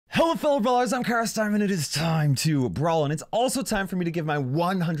Hello fellow brawlers, I'm KairosTime and it is time to brawl, and it's also time for me to give my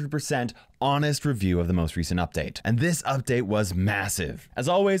 100% honest review of the most recent update. And this update was massive. As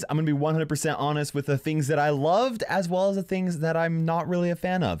always, I'm gonna be 100% honest with the things that I loved as well as the things that I'm not really a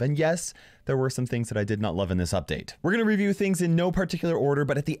fan of. And yes, there were some things that I did not love in this update. We're gonna review things in no particular order,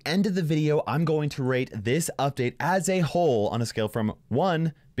 but at the end of the video, I'm going to rate this update as a whole on a scale from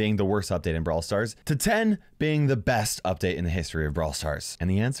 1 being the worst update in Brawl Stars to 10 being the best update in the history of Brawl Stars. And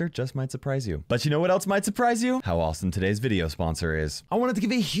the answer just might surprise you. But you know what else might surprise you? How awesome today's video sponsor is. I wanted to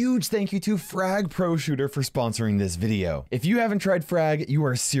give a huge thank you to Frag Pro Shooter for sponsoring this video. If you haven't tried Frag, you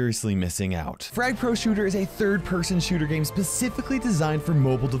are seriously missing out. Frag Pro Shooter is a third-person shooter game specifically designed for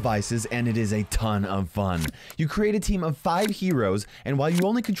mobile devices, and it is a ton of fun. You create a team of 5 heroes, and while you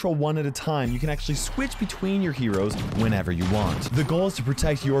only control one at a time, you can actually switch between your heroes whenever you want. The goal is to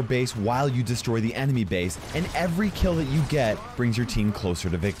protect your base while you destroy the enemy base, and every kill that you get brings your team closer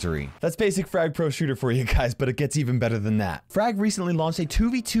to victory. That's basic Frag Pro Shooter for you guys, but it gets even better than that. Frag recently launched a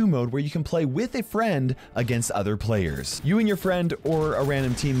 2v2 mode where you can play with a friend against other players. You and your friend or a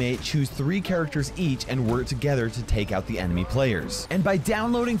random teammate choose 3 characters each and work together to take out the enemy players. And by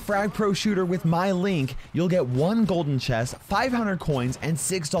downloading Frag Pro Shooter with my link, you'll get 1 golden chest, 500 coins, and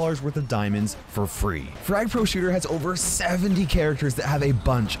 $6 worth of diamonds for free. Frag Pro Shooter has over 70 characters that have a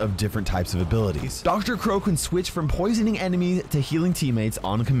bunch of different types of abilities. Dr. Crow can switch from poisoning enemies to healing teammates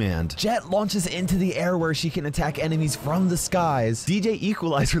on command. Jet launches into the air where she can attack enemies from the skies. DJ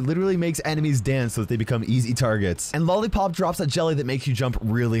Equalizer literally makes enemies dance so that they become easy targets. And Lollipop drops a jelly that makes you jump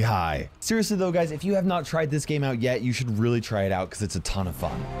really high. Seriously though guys, if you have not tried this game out yet, you should really try it out because it's a ton of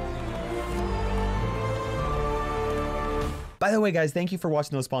fun. By the way guys, thank you for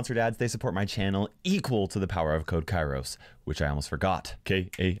watching those sponsored ads. They support my channel equal to the power of code Kairos, which I almost forgot.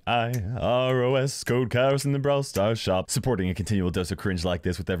 K-A-I-R-O-S, code Kairos in the Brawl Stars shop, supporting a continual dose of cringe like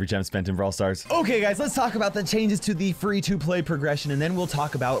this with every gem spent in Brawl Stars. Okay guys, let's talk about the changes to the free-to-play progression, and then we'll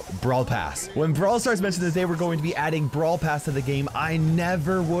talk about Brawl Pass. When Brawl Stars mentioned that they were going to be adding Brawl Pass to the game, I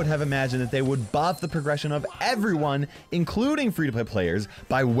never would have imagined that they would buff the progression of everyone, including free-to-play players,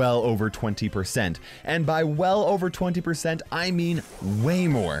 by well over 20%. And by well over 20%, I mean way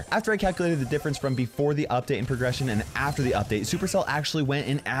more. After I calculated the difference from before the update in progression and after the update, Supercell actually went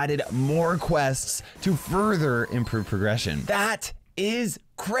and added more quests to further improve progression. That is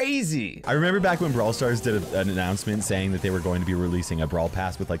crazy. I remember back when Brawl Stars did an announcement saying that they were going to be releasing a Brawl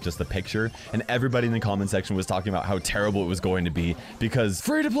Pass with like just the picture, and everybody in the comment section was talking about how terrible it was going to be because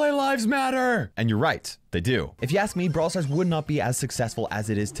free-to-play lives matter. And you're right, they do. If you ask me, Brawl Stars would not be as successful as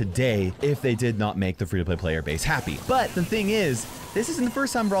it is today if they did not make the free-to-play player base happy. But the thing is, this isn't the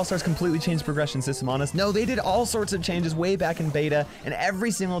first time Brawl Stars completely changed the progression system on us. No, they did all sorts of changes way back in beta, and every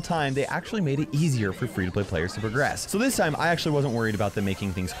single time they actually made it easier for free-to-play players to progress. So this time, I actually wasn't worried about them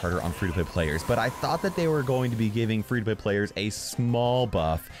making things harder on free-to-play players, but I thought that they were going to be giving free-to-play players a small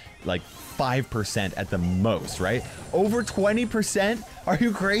buff, like 5% at the most, right? Over 20%? Are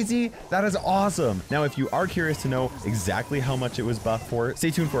you crazy? That is awesome. Now, if you are curious to know exactly how much it was buffed for, stay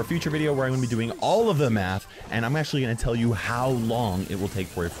tuned for a future video where I'm gonna be doing all of the math, and I'm actually gonna tell you how long it will take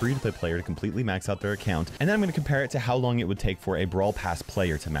for a free-to-play player to completely max out their account, and then I'm gonna compare it to how long it would take for a Brawl Pass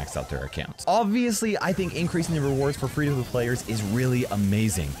player to max out their account. Obviously, I think increasing the rewards for free-to-play players is really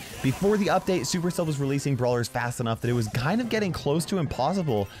amazing. Before the update, Supercell was releasing brawlers fast enough that it was kind of getting close to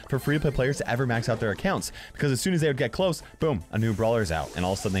impossible for free-to-play players to ever max out their accounts, because as soon as they would get close, boom, a new brawler's out, and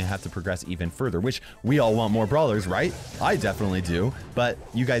all of a sudden they have to progress even further, which we all want more brawlers, right? I definitely do, but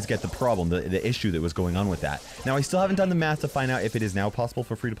you guys get the problem, the issue that was going on with that. Now, I still haven't done the math to find out if it is now possible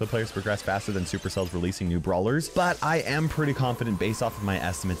for free-to-play players to progress faster than Supercell's releasing new brawlers, but I am pretty confident based off of my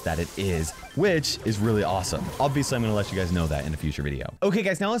estimates that it is, which is really awesome. Obviously, I'm gonna let you guys know that in a future video. Okay,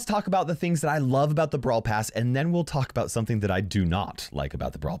 guys, now let's talk about the things that I love about the Brawl Pass, and then we'll talk about something that I do not like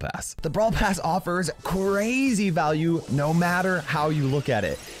about the Brawl Pass. The Brawl Pass offers crazy value no matter how you look at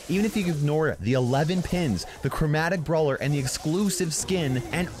it. Even if you ignore the 11 pins, the chromatic brawler, and the exclusive skin,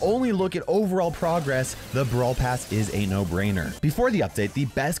 and only look at overall progress, the Brawl Pass is a no-brainer. Before the update, the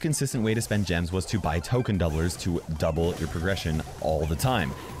best consistent way to spend gems was to buy token doublers to double your progression all the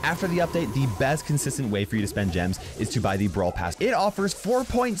time. After the update, the best consistent way for you to spend gems is to buy the Brawl Pass. It offers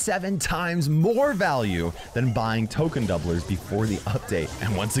 4.7 times more value than buying token doublers before the update.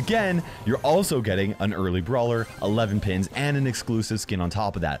 And once again, you're also getting an early brawler, 11 pins, and an exclusive skin on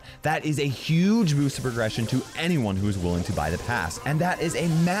top of that. That is a huge boost to progression to anyone who is willing to buy the pass. And that is a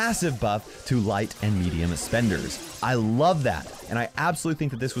massive buff to light and medium spenders. I love that. And I absolutely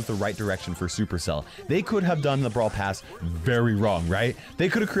think that this was the right direction for Supercell. They could have done the Brawl Pass very wrong, right? They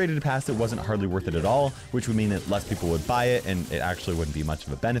could have created a pass that wasn't hardly worth it at all, which would mean that less people would buy it and it actually wouldn't be much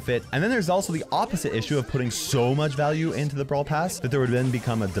of a benefit. benefit. And then there's also the opposite issue of putting so much value into the Brawl Pass that there would then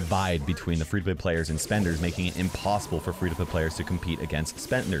become a divide between the free-to-play players and spenders, making it impossible for free-to-play players to compete against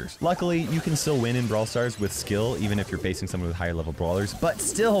spenders. Luckily, you can still win in Brawl Stars with skill, even if you're facing someone with higher level brawlers, but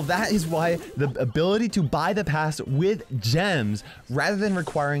still, that is why the ability to buy the pass with gems rather than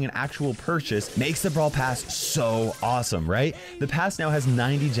requiring an actual purchase makes the Brawl Pass so awesome, right? The pass now has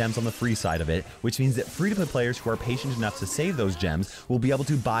 90 gems on the free side of it, which means that free-to-play players who are patient enough to save those gems will be able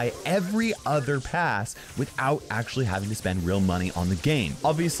to buy every other pass without actually having to spend real money on the game.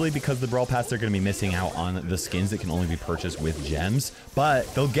 Obviously, because the Brawl Pass, they're going to be missing out on the skins that can only be purchased with gems, but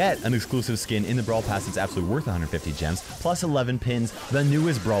they'll get an exclusive skin in the Brawl Pass that's absolutely worth 150 gems, plus 11 pins, the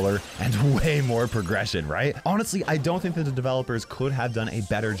newest brawler, and way more progression, right? Honestly, I don't think that the developers could have done a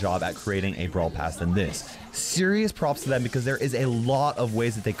better job at creating a Brawl Pass than this. Serious props to them, because there is a lot of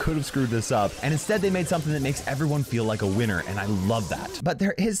ways that they could have screwed this up, and instead they made something that makes everyone feel like a winner, and I love that. But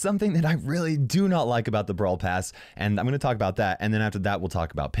there is something that I really do not like about the Brawl Pass, and I'm going to talk about that, and then after that we'll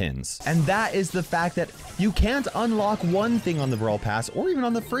talk about pins. And that is the fact that you can't unlock one thing on the Brawl Pass or even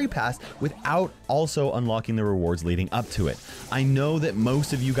on the free pass without also unlocking the rewards leading up to it. I know that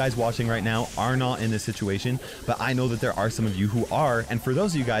most of you guys watching right now are not in this situation, but I know that there are some of you who are, and for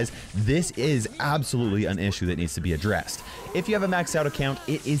those of you guys, this is absolutely an issue that needs to be addressed. If you have a maxed out account,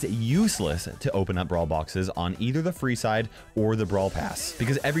 it is useless to open up Brawl boxes on either the free side or the Brawl Pass,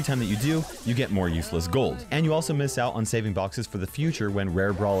 because every time that you do, you get more useless gold. And you also miss out on saving boxes for the future when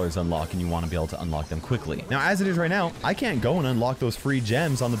rare brawlers unlock and you want to be able to unlock them quickly. Now, as it is right now, I can't go and unlock those free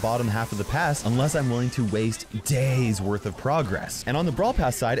gems on the bottom half of the pass unless I'm willing to waste days worth of progress. And on the Brawl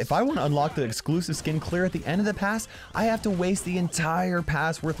Pass side, if I want to unlock the exclusive skin clear at the end of the pass, I have to waste the entire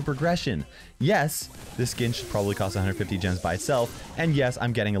pass worth of progression. Yes, this skin should probably cost 150 gems by itself, and yes,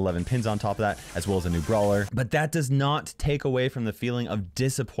 I'm getting 11 pins on top of that, as well as a new brawler, but that does not take away from the feeling of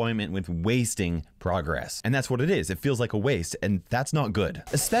disappointment with wasting progress. And that's what it is. It feels like a waste, and that's not good.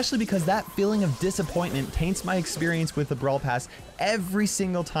 Especially because that feeling of disappointment taints my experience with the Brawl Pass every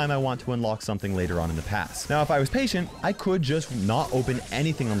single time I want to unlock something later on in the pass. Now, if I was patient, I could just not open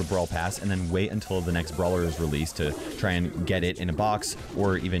anything on the Brawl Pass and then wait until the next brawler is released to try and get it in a box,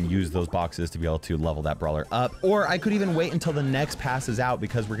 or even use those boxes to be able to level that brawler up. Or I could even wait until the next pass is out,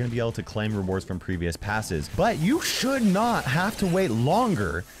 because we're going to be able to claim rewards from previous passes. But you should not have to wait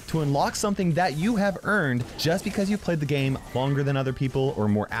longer to unlock something that you have earned just because you've played the game longer than other people, or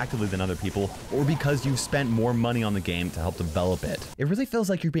more actively than other people, or because you've spent more money on the game to help develop it. It really feels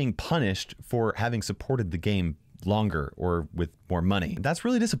like you're being punished for having supported the game longer or with more money. That's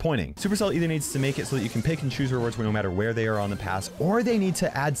really disappointing. Supercell either needs to make it so that you can pick and choose rewards no matter where they are on the pass, or they need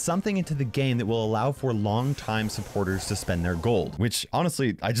to add something into the game that will allow for long-time supporters to spend their gold, which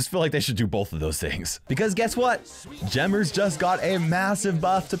honestly, I just feel like they should do both of those things. Because guess what? Gemmers just got a massive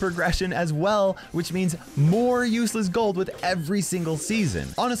buff to progression as well, which means more useless gold with every single season.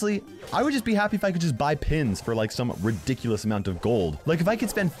 Honestly, I would just be happy if I could just buy pins for like some ridiculous amount of gold. Like if I could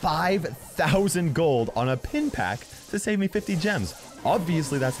spend 5,000 gold on a pin pack to save me 50 gems.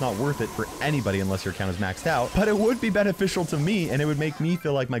 Obviously, that's not worth it for anybody unless your account is maxed out, but it would be beneficial to me, and it would make me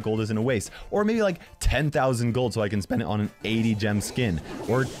feel like my gold isn't a waste. Or maybe like 10,000 gold so I can spend it on an 80 gem skin,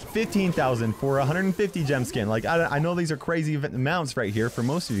 or 15,000 for a 150 gem skin. Like, I know these are crazy amounts right here for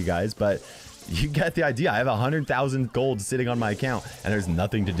most of you guys, but you get the idea. I have 100,000 gold sitting on my account and there's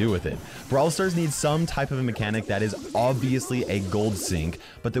nothing to do with it. Brawl Stars needs some type of a mechanic that is obviously a gold sink,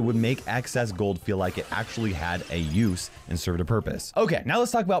 but that would make excess gold feel like it actually had a use and served a purpose. Okay, now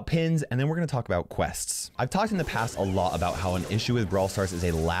let's talk about pins, and then we're going to talk about quests. I've talked in the past a lot about how an issue with Brawl Stars is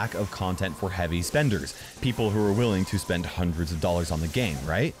a lack of content for heavy spenders, people who are willing to spend hundreds of dollars on the game,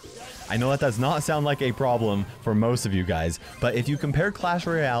 right? I know that does not sound like a problem for most of you guys, but if you compare Clash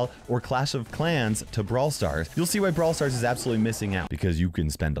Royale or Clash of Clans to Brawl Stars, you'll see why Brawl Stars is absolutely missing out, because you can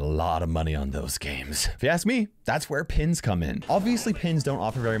spend a lot of money on those games. If you ask me, that's where pins come in. Obviously, pins don't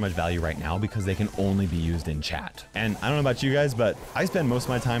offer very much value right now because they can only be used in chat. And I don't know about you guys, but I spend most of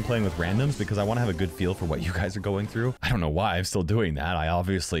my time playing with randoms because I want to have a good feel for what you guys are going through. I don't know why I'm still doing that. I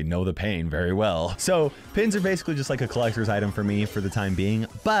obviously know the pain very well. So pins are basically just like a collector's item for me for the time being,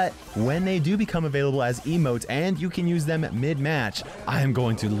 but when they do become available as emotes and you can use them mid-match, I am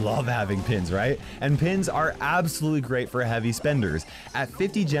going to love having pins, right? And pins are absolutely great for heavy spenders. At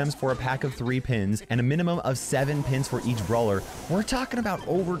 50 gems for a pack of 3 pins and a minimum of 7 pins for each brawler, we're talking about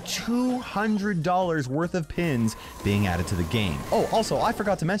over $200 worth of pins being added to the game. Oh, also, I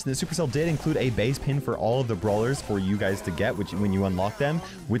forgot to mention that Supercell did include a base pin for all of the brawlers for you guys to get, which when you unlock them,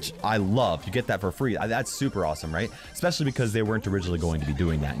 which I love. You get that for free. That's super awesome, right? Especially because they weren't originally going to be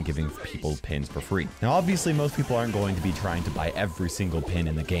doing that and giving giving people pins for free. Now, obviously, most people aren't going to be trying to buy every single pin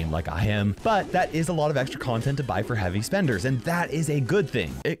in the game like I am, but that is a lot of extra content to buy for heavy spenders, and that is a good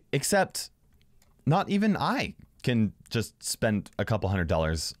thing. Except not even I can just spend a couple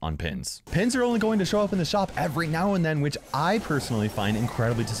 $100s on pins. Pins are only going to show up in the shop every now and then, which I personally find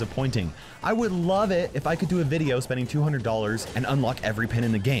incredibly disappointing. I would love it if I could do a video spending $200 and unlock every pin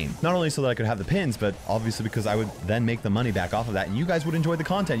in the game. Not only so that I could have the pins, but obviously because I would then make the money back off of that and you guys would enjoy the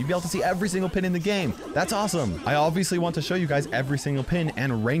content. You'd be able to see every single pin in the game. That's awesome. I obviously want to show you guys every single pin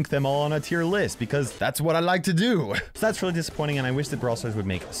and rank them all on a tier list because that's what I like to do. So that's really disappointing, and I wish that Brawl Stars would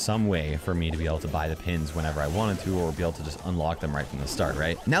make some way for me to be able to buy the pins whenever I wanted to, or be able to just unlock them right from the start,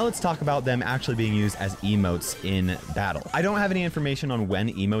 right? Now let's talk about them actually being used as emotes in battle. I don't have any information on when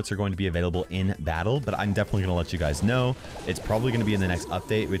emotes are going to be available in battle, but I'm definitely going to let you guys know. It's probably going to be in the next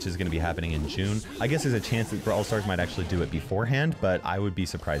update, which is going to be happening in June. I guess there's a chance that Brawl Stars might actually do it beforehand, but I would be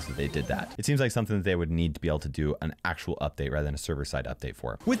surprised if they did that. It seems like something that they would need to be able to do an actual update rather than a server-side update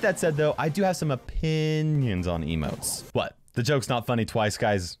for. With that said, though, I do have some opinions on emotes. What? The joke's not funny twice,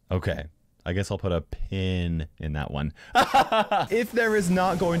 guys? Okay. I guess I'll put a pin in that one. If there is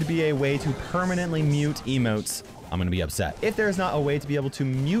not going to be a way to permanently mute emotes, I'm going to be upset. If there's not a way to be able to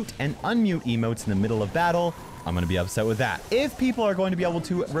mute and unmute emotes in the middle of battle, I'm going to be upset with that. If people are going to be able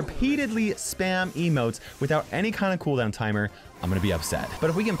to repeatedly spam emotes without any kind of cooldown timer, I'm going to be upset. But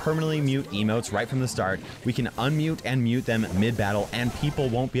if we can permanently mute emotes right from the start, we can unmute and mute them mid-battle, and people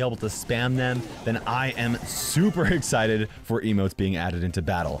won't be able to spam them, then I am super excited for emotes being added into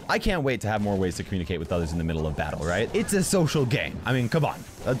battle. I can't wait to have more ways to communicate with others in the middle of battle, right? It's a social game. I mean, come on.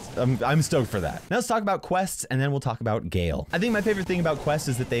 I'm stoked for that. Now let's talk about quests, and then we'll talk about Gale. I think my favorite thing about quests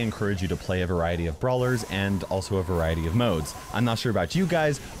is that they encourage you to play a variety of brawlers and also a variety of modes. I'm not sure about you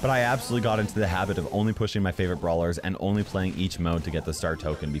guys, but I absolutely got into the habit of only pushing my favorite brawlers and only playing each mode to get the star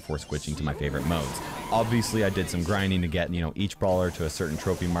token before switching to my favorite modes. Obviously, I did some grinding to get, each brawler to a certain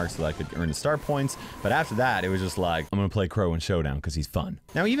trophy mark so that I could earn the star points, but after that, it was just like, I'm gonna play Crow in Showdown because he's fun.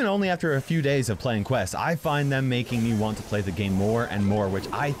 Now, even only after a few days of playing quests, I find them making me want to play the game more and more, which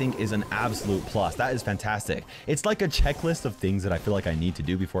I think is an absolute plus. That is fantastic. It's like a checklist of things that I feel like I need to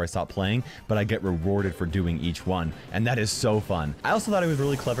do before I stop playing, but I get rewarded for doing each one, and that is so fun. I also thought it was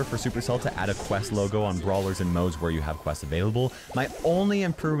really clever for Supercell to add a quest logo on brawlers and modes where you have quests available. My only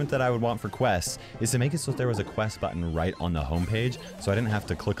improvement that I would want for quests is to make it so that there was a quest button right on the homepage, so I didn't have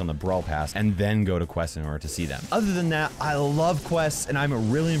to click on the Brawl Pass and then go to quests in order to see them. Other than that, I love quests, and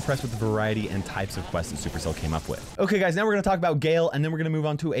I'm really impressed with the variety and types of quests that Supercell came up with. Okay, guys, now we're going to talk about Gale, and then we're going to move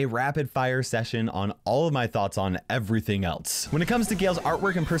on to a rapid fire session on all of my thoughts on everything else. When it comes to Gale's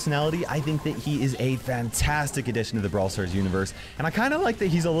artwork and personality, I think that he is a fantastic addition to the Brawl Stars universe, and I kind of like that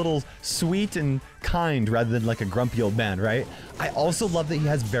he's a little sweet and kind rather than like a grumpy old man, right? I also love that he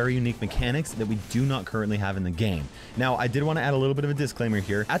has very unique mechanics that we do not currently have in the game. Now, I did want to add a little bit of a disclaimer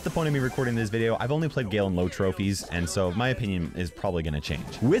here. At the point of me recording this video, I've only played Gale in low trophies, and so my opinion is probably going to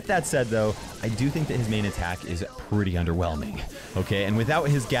change. With that said, though, I do think that his main attack is pretty underwhelming, okay? And without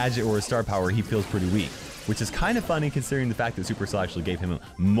his gadget or his star power, he feels pretty weak, which is kind of funny considering the fact that Supercell actually gave him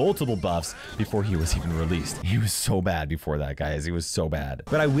multiple buffs before he was even released. He was so bad before that, guys. He was so bad.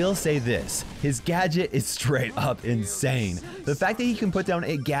 But I will say this, his gadget is straight up insane. The fact that he can put down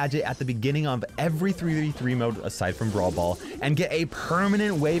a gadget at the beginning of every 3v3 mode aside from Brawl Ball and get a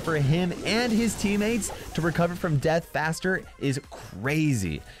permanent way for him and his teammates to recover from death faster is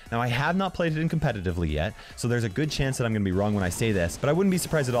crazy. Now, I have not played it in competitively yet, so there's a good chance that I'm going to be wrong when I say this, but I wouldn't be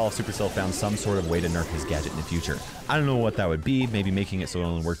surprised at all if Supercell found some sort of way to nerf his gadget in the future. I don't know what that would be, maybe making it so it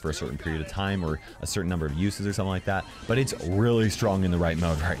only worked for a certain period of time or a certain number of uses or something like that, but it's really strong in the right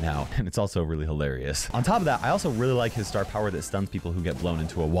mode right now, and it's also really hilarious. On top of that, I also really like his star power that stuns people who get blown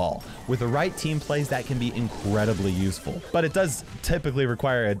into a wall. With the right team plays, that can be incredibly useful, but it does typically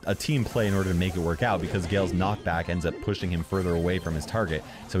require a team play in order to make it work out because Gale's knockback ends up pushing him further away from his target,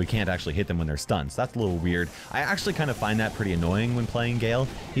 so he can't actually hit them when they're stunned. So that's a little weird. I actually kind of find that pretty annoying when playing Gale.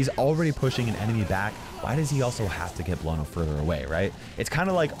 He's already pushing an enemy back. Why does he also have to get blown further away, right? It's kind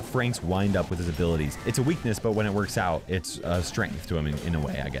of like Frank's wind up with his abilities. It's a weakness, but when it works out, it's a strength to him in a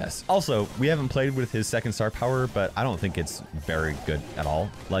way, I guess. Also, we haven't played with his second star power, but I don't think it's very good at all.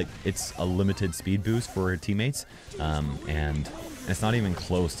 Like, it's a limited speed boost for her teammates, and it's not even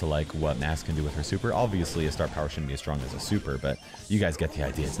close to like what Max can do with her super. Obviously, a star power shouldn't be as strong as a super, but you guys get the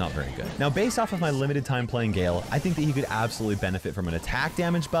idea. It's not very good. Now, based off of my limited time playing Gale, I think that he could absolutely benefit from an attack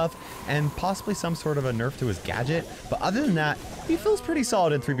damage buff and possibly some sort of a nerf to his gadget. But other than that, he feels pretty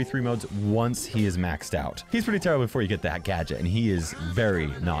solid in 3v3 modes once he is maxed out. He's pretty terrible before you get that gadget, and he is very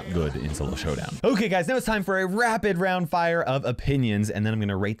not good in solo showdown. Okay, guys, now it's time for a rapid round fire of opinions, and then I'm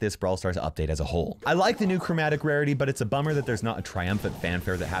gonna rate this Brawl Stars update as a whole. I like the new chromatic rarity, but it's a bummer that there's not a triumphant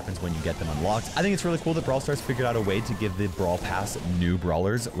fanfare that happens when you get them unlocked. I think it's really cool that Brawl Stars figured out a way to give the Brawl Pass new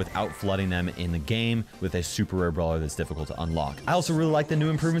brawlers without flooding them in the game with a super rare brawler that's difficult to unlock. I also really like the new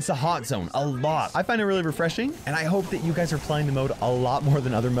improvements to Hot Zone a lot. I find it really refreshing, and I hope that you guys are playing the mode a lot more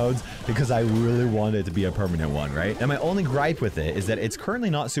than other modes because I really want it to be a permanent one, right? And my only gripe with it is that it's currently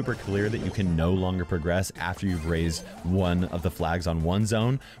not super clear that you can no longer progress after you've raised one of the flags on one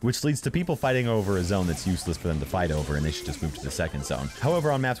zone, which leads to people fighting over a zone that's useless for them to fight over, and they should just move to the second zone.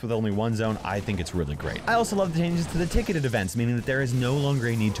 However, on maps with only one zone, I think it's really great. I also love the changes to the ticketed events, meaning that there is no longer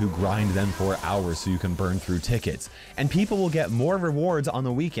a need to grind them for hours so you can burn through tickets. And people will get more rewards on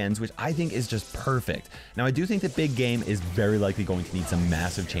the weekends, which I think is just perfect. Now, I do think that big game is very likely going to need some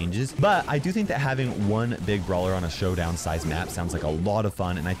massive changes, but I do think that having one big brawler on a showdown size map sounds like a lot of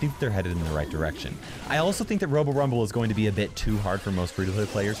fun, and I think they're headed in the right direction. I also think that Robo Rumble is going to be a bit too hard for most free-to-play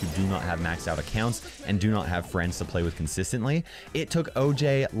players who do not have maxed out accounts and do not have friends to play with consistently. It took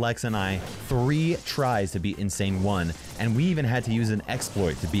OJ, Lex, and I 3 tries to beat Insane 1, and we even had to use an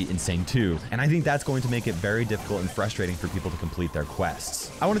exploit to beat Insane 2, and I think that's going to make it very difficult and frustrating for people to complete their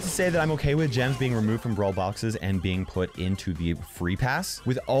quests. I wanted to say that I'm okay with gems being removed from brawl boxes and being put into the free pass.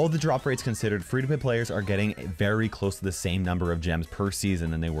 With all the drop rates considered, free-to-play players are getting very close to the same number of gems per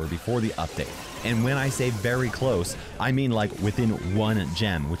season than they were before the update. And when I say very close, I mean like within 1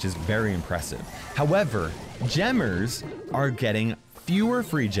 gem, which is very impressive. However, gemmers are getting fewer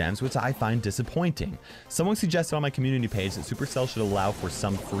free gems, which I find disappointing. Someone suggested on my community page that Supercell should allow for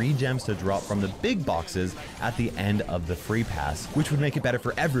some free gems to drop from the big boxes at the end of the free pass, which would make it better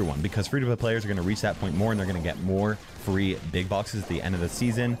for everyone because free-to-play players are going to reach that point more and they're going to get more free big boxes at the end of the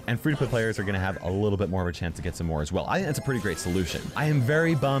season, and free-to-play players are going to have a little bit more of a chance to get some more as well. I think that's a pretty great solution. I am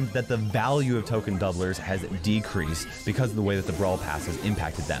very bummed that the value of token doublers has decreased because of the way that the Brawl Pass has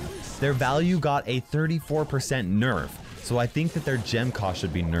impacted them. Their value got a 34% nerf, so I think that their gem cost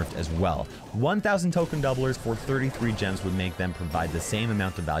should be nerfed as well. 1,000 token doublers for 33 gems would make them provide the same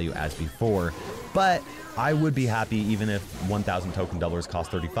amount of value as before, but I would be happy even if 1,000 token doublers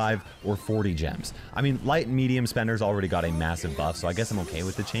cost 35 or 40 gems. I mean, light and medium spenders already got a massive buff, so I guess I'm okay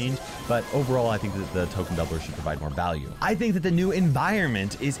with the change, but overall I think that the token doublers should provide more value. I think that the new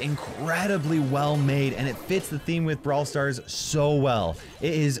environment is incredibly well made and it fits the theme with Brawl Stars so well.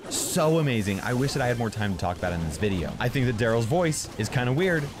 It is so amazing. I wish that I had more time to talk about it in this video. I think that Daryl's voice is kind of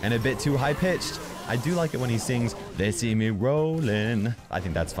weird and a bit too high-pitched. I do like it when he sings, "They see me rolling." I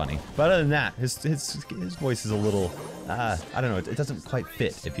think that's funny. But other than that, his voice is a little, I don't know, it doesn't quite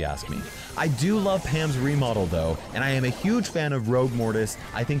fit, if you ask me. I do love Pam's remodel, though, and I am a huge fan of Rogue Mortis.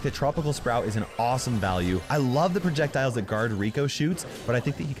 I think that Tropical Sprout is an awesome value. I love the projectiles that Guard Rico shoots, but I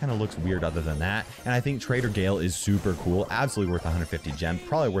think that he kind of looks weird other than that. And I think Trader Gale is super cool, absolutely worth 150 gems,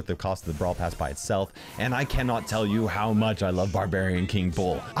 probably worth the cost of the Brawl Pass by itself. And I cannot tell you how much I love Barbarian King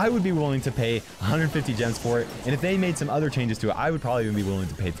Bull. I would be willing to pay 150 gems for it, and if they made some other changes to it, I would probably even be willing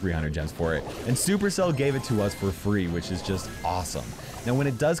to pay 300 gems for it. And Supercell gave it to us for free, which is just awesome. Now, when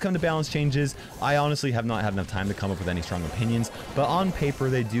it does come to balance changes, I honestly have not had enough time to come up with any strong opinions, but on paper,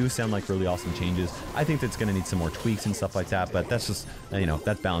 they do sound like really awesome changes. I think that's going to need some more tweaks and stuff like that, but that's just, you know,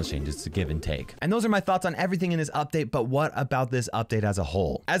 that's balance changes. It's a give and take. And those are my thoughts on everything in this update, but what about this update as a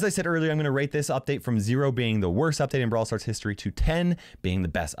whole? As I said earlier, I'm going to rate this update from 0 being the worst update in Brawl Stars history to 10 being the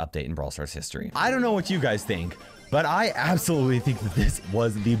best update in Brawl Stars history. I don't know what you guys think, but I absolutely think that this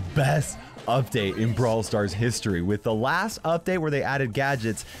was the best update in Brawl Stars history, with the last update where they added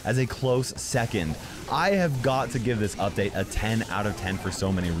gadgets as a close second. I have got to give this update a 10 out of 10 for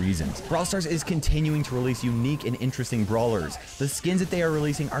so many reasons. Brawl Stars is continuing to release unique and interesting brawlers. The skins that they are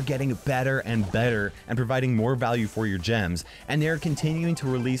releasing are getting better and better and providing more value for your gems, and they are continuing to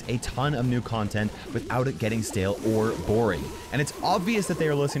release a ton of new content without it getting stale or boring. And it's obvious that they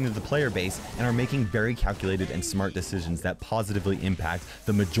are listening to the player base and are making very calculated and smart decisions that positively impact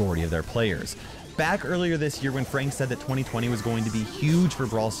the majority of their players. Back earlier this year when Frank said that 2020 was going to be huge for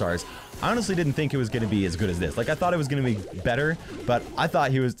Brawl Stars, I honestly didn't think it was going to be as good as this. Like, I thought it was going to be better, but I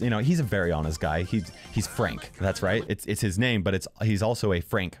thought he was, you know, he's a very honest guy. He's Frank. That's right. It's his name, but he's also a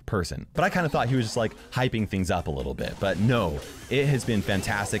frank person. But I kind of thought he was just like hyping things up a little bit. But no, it has been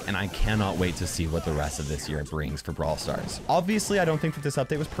fantastic, and I cannot wait to see what the rest of this year brings for Brawl Stars. Obviously, I don't think that this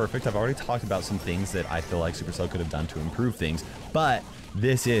update was perfect. I've already talked about some things that I feel like Supercell could have done to improve things, but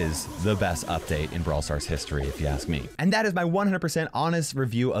this is the best update in Brawl Stars history, if you ask me. And that is my 100% honest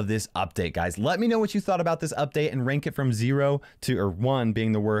review of this update, guys. Let me know what you thought about this update and rank it from 0 to, or 1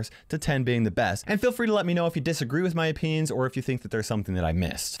 being the worst, to 10 being the best. And feel free to let me know if you disagree with my opinions or if you think that there's something that I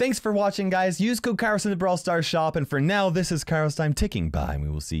missed. Thanks for watching, guys. Use code Kairos in the Brawl Stars shop. And for now, this is KairosTime ticking by, and we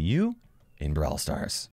will see you in Brawl Stars.